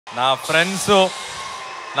నా ఫ్రెండ్స్,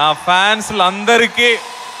 నా ఫ్యాన్స్లందరికీ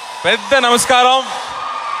పెద్ద నమస్కారం.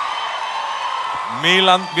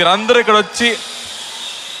 మీరందరూ ఇక్కడ వచ్చి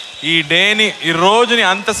ఈ డేని, ఈ రోజుని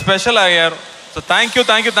అంత స్పెషల్ అయ్యారు. So thank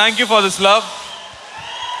you for this love.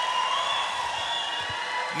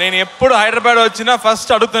 నేను ఎప్పుడు హైదరాబాద్ వచ్చినా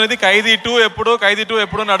ఫస్ట్ అడుగుతున్నది ఖైదీ 2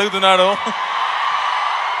 ఎప్పుడు అని అడుగుతున్నాడు.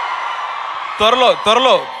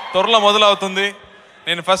 త్వరలో మొదలవుతుంది.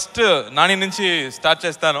 నేను ఫస్ట్ నాని నుంచి స్టార్ట్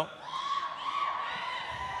చేస్తాను.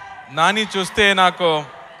 నాని చూస్తే నాకు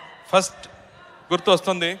ఫస్ట్ గుర్తు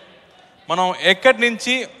వస్తుంది, మనం ఎక్కడి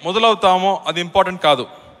నుంచి మొదలవుతామో అది ఇంపార్టెంట్ కాదు.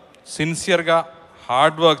 సిన్సియర్గా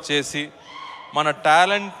హార్డ్ వర్క్ చేసి మన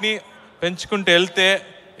టాలెంట్ని పెంచుకుంటూ వెళ్తే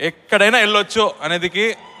ఎక్కడైనా వెళ్ళొచ్చు అనేదికి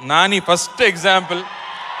నాని ఫస్ట్ ఎగ్జాంపుల్.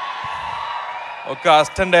 ఒక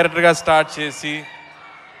అసిస్టెంట్ డైరెక్టర్గా స్టార్ట్ చేసి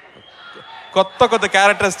కొత్త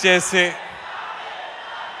క్యారెక్టర్స్ చేసి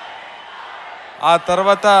ఆ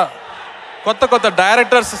తర్వాత కొత్త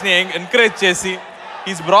డైరెక్టర్స్ని ఎంకరేజ్ చేసి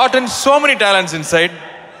is brought in so many talents in side.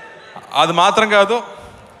 అది మాత్రం కాదు,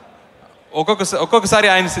 ఒక్కొక్కసారి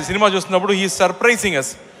ఆయన సినిమా చూస్తున్నప్పుడు హీ సర్ప్రైజింగ్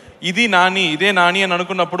అస్. ఇదే నాని అని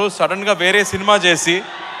అనుకున్నప్పుడు సడన్గా వేరే సినిమా చేసి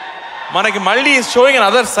మనకి మళ్ళీ sowing an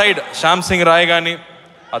other side. Shyam Singh Roy కానీ,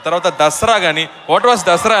 ఆ తర్వాత దసరా కానీ, what was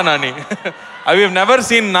Dasara Nani? I have never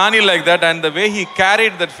seen Nani like that, and the way he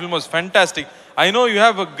carried that film was fantastic. I know you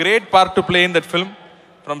have a great part to play in that film,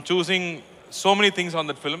 from choosing so many things on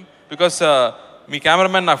that film, because me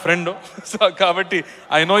cameraman na friend, so kabatti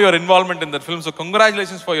I know your involvement in that film. So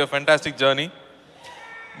congratulations for your fantastic journey.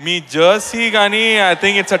 Me jersey gani, I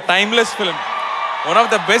think it's a timeless film, one of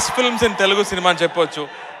the best films in Telugu cinema ani cheppochu,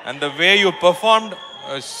 and the way you performed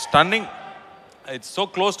stunning. It's so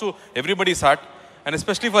close to everybody's heart, and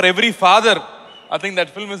especially for every father. I think that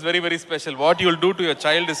film is very, very special. What you will do to your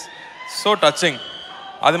child is so touching.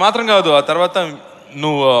 అది మాత్రం కాదు, ఆ తర్వాత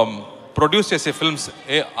నువ్వు produce చేసే films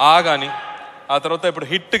కానీ, ఆ తర్వాత ఇప్పుడు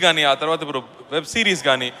హిట్ కానీ, ఆ తర్వాత ఇప్పుడు వెబ్ సిరీస్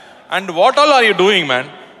కానీ, and what all are you doing man?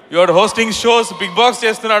 You are hosting shows, big boss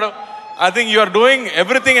చేస్తున్నాడు. I think you are doing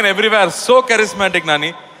everything and everywhere. So charismatic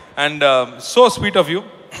Nani, and so sweet of you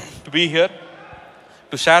to be here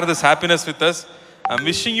to share this happiness with us. I'm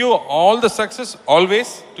wishing you all the success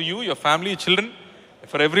always, to you, your family, children,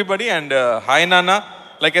 for everybody. And hi నాన్న.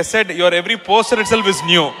 Like I said, your every poster itself is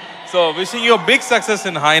new. So wishing you a big success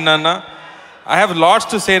in Hi Nana. I have lots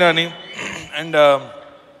to say, Nani. And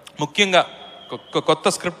ముఖ్యంగా కొత్త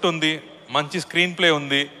script ఉంది, మంచి screen play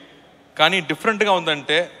ఉంది, కానీ డిఫరెంట్గా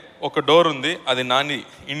ఉందంటే ఒక డోర్ ఉంది, అది నాని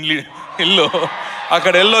ఇల్లు.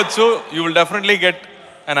 అక్కడ వెళ్ళొచ్చు. You will definitely get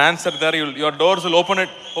an answer there. Your doors will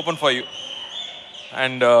open for you.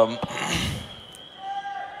 And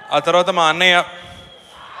ఆ తర్వాత మా అన్నయ్య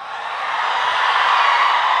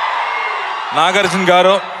నాగార్జున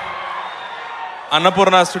గారు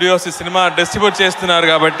అన్నపూర్ణ స్టూడియోస్ ఈ సినిమా డిస్ట్రిబ్యూట్ చేస్తున్నారు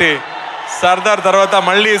కాబట్టి, సర్దార్ తర్వాత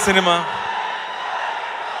మళ్ళీ ఈ సినిమా.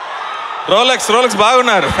 రోలెక్స్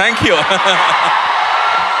బాగున్నారు, థ్యాంక్ యూ.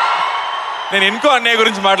 నేను ఇంకో అన్నయ్య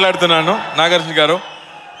గురించి మాట్లాడుతున్నాను. నాగార్జున గారు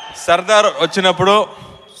సర్దార్ వచ్చినప్పుడు,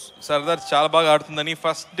 సర్దార్ చాలా బాగా ఆడుతుందని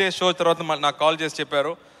ఫస్ట్ డే షో తర్వాత నాకు కాల్ చేసి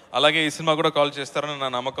చెప్పారు. అలాగే ఈ సినిమా కూడా కాల్ చేస్తారని నా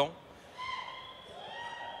నమ్మకం.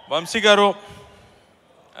 వంశీ గారు,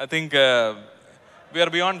 I think we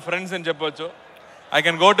are beyond friends అని చెప్పొచ్చు. I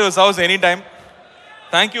can go to his house anytime.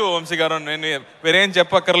 Thank you Vamsi గారు, నేను వేరేం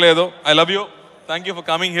చెప్పక్కర్లేదు. I love you. Thank you for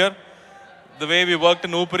coming here. The way we worked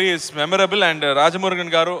in Upri is memorable, and Rajamurugan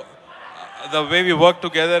garu, the way we work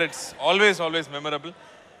together, it's always memorable.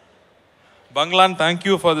 Banglan, thank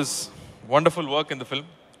you for this wonderful work in the film.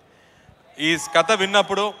 ఈ కథ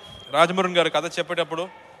విన్నప్పుడు, రాజమురుగన్ గారు కథ చెప్పేటప్పుడు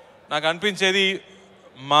నాకు అనిపించేది,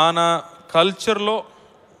 మన కల్చర్లో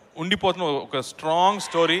ఉండిపోతున్న ఒక స్ట్రాంగ్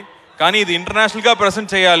స్టోరీ, కానీ ఇది ఇంటర్నేషనల్గా ప్రజెంట్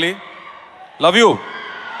చేయాలి. Love you.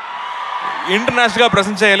 ఇంటర్నేషనల్గా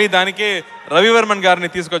ప్రజెంట్ చేయాలి. దానికి రవివర్మన్ గారిని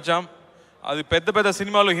తీసుకొచ్చాం. అది పెద్ద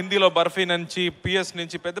సినిమాలు, హిందీలో బర్ఫీ నుంచి, పిఎస్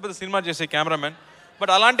నుంచి పెద్ద సినిమా చేసే కెమెరామెన్.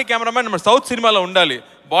 బట్ అలాంటి కెమెరామెన్ మన సౌత్ సినిమాలో ఉండాలి,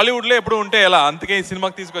 బాలీవుడ్లో ఎప్పుడు ఉంటే ఎలా, అందుకే ఈ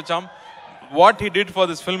సినిమాకి తీసుకొచ్చాం. What he did for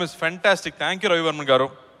this film is fantastic. Thank you Ravi Varman గారు.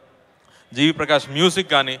 జీవి ప్రకాష్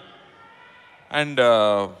మ్యూజిక్ కానీ, and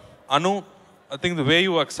Anu, I think the way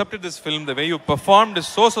you accepted this film, the way you performed is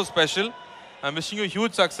so special. I'm wishing you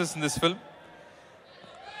huge success in this film.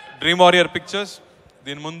 Dream Warrior Pictures,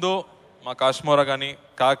 దీని ముందు మా కాశ్మోరా కానీ,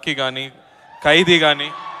 కాకి కానీ, ఖైదీ కానీ,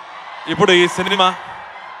 ఇప్పుడు ఈ సినిమా,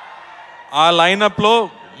 ఆ లైనప్లో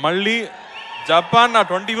మళ్ళీ జపాన్ నా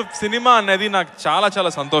 25th సినిమా అనేది నాకు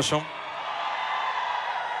చాలా సంతోషం.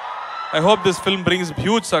 I hope this film brings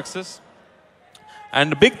huge success. And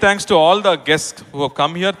big thanks to all the guests who have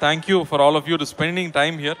come here. Thank you for all of you to spending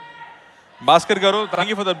time here. Bhaskar garu, thank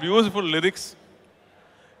you for the beautiful lyrics.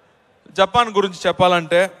 Japan గురించి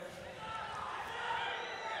చెప్పాలంటే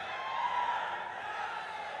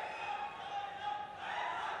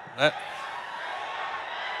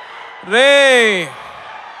రే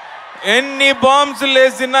ఎన్ని bombs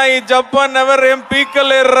లేసినా ఈ Japan ఎవరు ఏం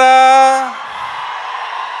పీకలేర్రా.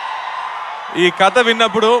 ఈ కథ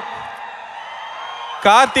విన్నప్పుడు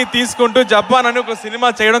కార్తీ తీసుకుంటూ జపాన్ అని ఒక సినిమా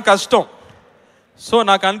చేయడం కష్టం. సో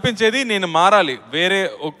నాకు అనిపించేది నేను మారాలి, వేరే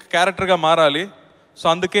ఒక క్యారెక్టర్గా మారాలి. సో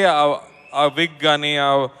అందుకే ఆ విగ్ కానీ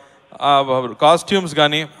ఆ కాస్ట్యూమ్స్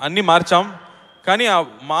కానీ అన్నీ మార్చాం. కానీ ఆ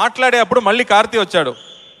మాట్లాడేటప్పుడు మళ్ళీ కార్తీ వచ్చాడు.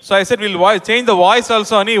 So I said will change the voice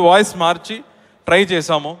also అని వాయిస్ మార్చి ట్రై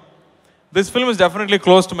చేసాము. This film is definitely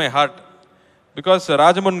close to my heart because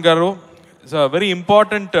Rajamohan గారు is a very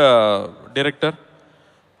important director.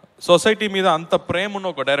 Society మీద అంత ప్రేమ ఉన్న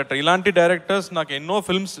ఒక డైరెక్టర్. ఇలాంటి డైరెక్టర్స్ నాకు ఎన్నో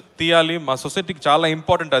ఫిల్మ్స్ తీయాలి, మా సొసైటీకి చాలా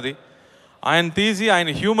ఇంపార్టెంట్ అది. ఆయన తీసి ఆయన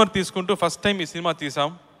హ్యూమర్ తీసుకుంటూ ఫస్ట్ టైం ఈ సినిమా తీసాం.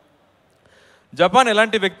 జపాన్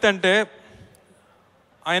ఎలాంటి వ్యక్తి అంటే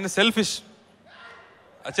ఆయన సెల్ఫిష్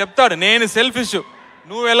చెప్తాడు, నేను సెల్ఫిష్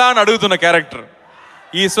నువ్వు ఎలా అని అడుగుతున్న క్యారెక్టర్.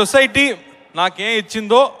 ఈ సొసైటీ నాకేం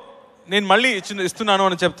ఇచ్చిందో నేను మళ్ళీ ఇస్తున్నాను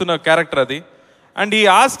అని చెప్తున్న క్యారెక్టర్ అది. అండ్ ఈ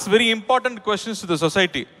asks very important questions to the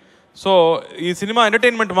society. So ఈ సినిమా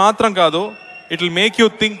ఎంటర్టైన్మెంట్ మాత్రం కాదు, it will make you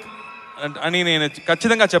think అని నేను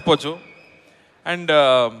ఖచ్చితంగా చెప్పొచ్చు. అండ్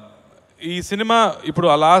ఈ సినిమా ఇప్పుడు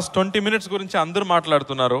ఆ లాస్ట్ 20 minutes గురించి అందరూ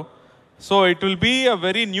మాట్లాడుతున్నారు. So it will be a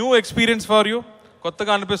very new experience for you.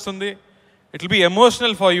 కొత్తగా అనిపిస్తుంది. It will be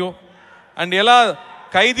emotional for you. And ఎలా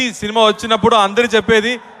ఖైదీ సినిమా వచ్చినప్పుడు అందరూ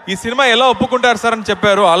చెప్పేది ఈ సినిమా ఎలా ఒప్పుకుంటారు సార్ అని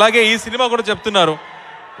చెప్పారు, అలాగే ఈ సినిమా కూడా చెప్తున్నారు.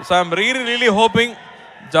 So I'm really hoping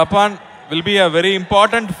Japan will be a very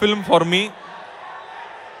important film for me.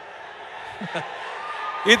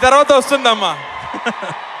 ఈ తర్వాత వస్తుందమ్మా.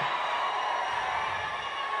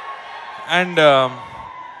 అండ్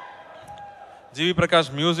జీవి ప్రకాష్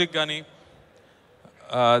మ్యూజిక్ కానీ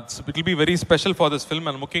it will be very special for this film.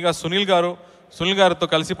 And ముఖ్యంగా సునీల్ గారితో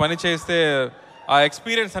కలిసి పని చేస్తే ఆ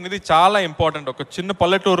ఎక్స్పీరియన్స్ అనేది చాలా ఇంపార్టెంట్. ఒక చిన్న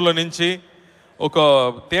పల్లెటూరులో నుంచి ఒక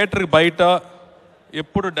థియేటర్ బయట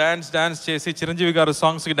ఎప్పుడు డాన్స్ చేసి చిరంజీవి గారు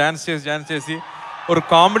సాంగ్స్కి డాన్స్ చేసి ఒక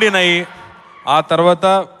కామెడీని అయ్యి ఆ తర్వాత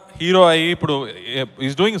హీరో అయ్యి ఇప్పుడు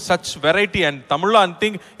is doing such variety. And తమిళ్లో I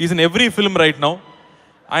think is in every film right now.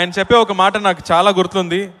 ఆయన చెప్పే ఒక మాట నాకు చాలా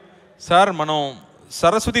గుర్తుంది. సార్ మనం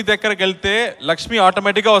సరస్వతి దగ్గరికి వెళ్తే లక్ష్మి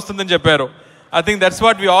ఆటోమేటిక్గా వస్తుందని చెప్పారు. I think that's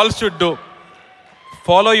what we all should do.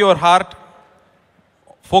 Follow your heart,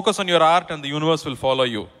 focus on your heart and the universe will follow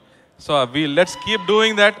you. So let's keep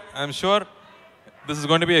doing that. I'm sure this is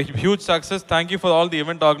going to be a huge success. Thank you for all the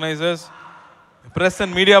event organizers, press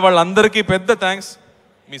and media వాళ్ళందరికీ పెద్ద thanks.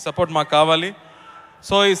 మీ support మాకు కావాలి.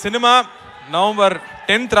 So ఈ cinema November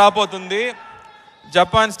 10th రాబోతుంది.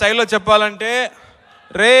 Japan స్టైల్లో చెప్పాలంటే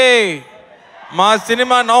రే మా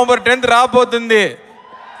cinema November 10th రాబోతుంది.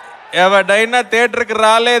 ఎవడైనా థియేటర్కి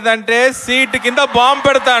రాలేదంటే సీట్ కింద బాంబు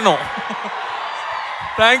పెడతాను.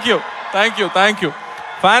 థ్యాంక్ యూ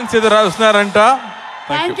ఫ్యాన్స్ ఎదురు వస్తున్నారంట.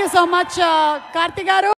 Thank you so much, Karthi garu.